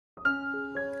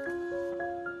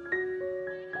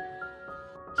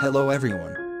Hello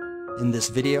everyone. In this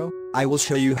video, I will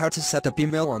show you how to set up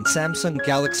email on Samsung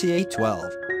Galaxy A12.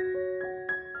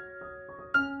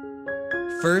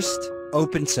 First,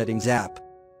 open Settings app.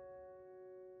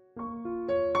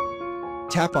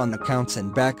 Tap on Accounts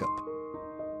and Backup.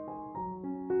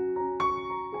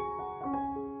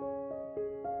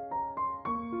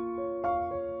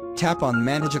 Tap on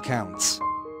Manage Accounts.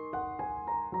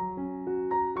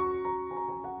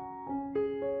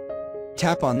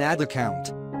 Tap on Add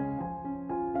Account.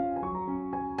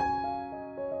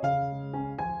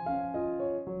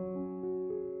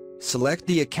 Select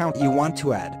the account you want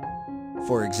to add.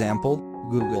 For example,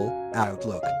 Google,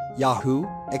 Outlook, Yahoo,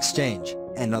 Exchange,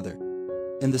 and other.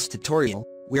 In this tutorial,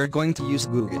 we are going to use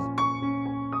Google.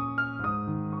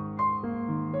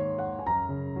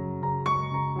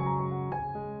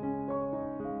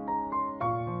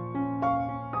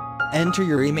 Enter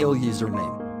your email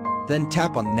username. Then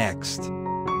tap on Next.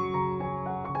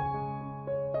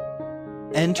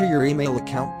 Enter your email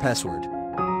account password.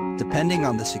 Depending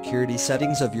on the security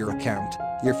settings of your account,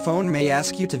 your phone may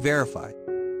ask you to verify.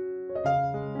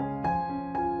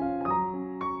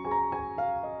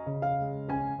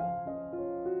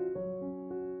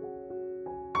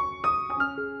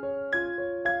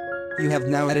 You have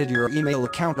now added your email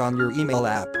account on your email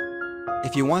app.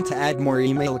 If you want to add more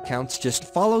email accounts,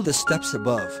 just follow the steps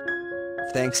above.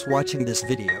 Thanks for watching this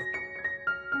video.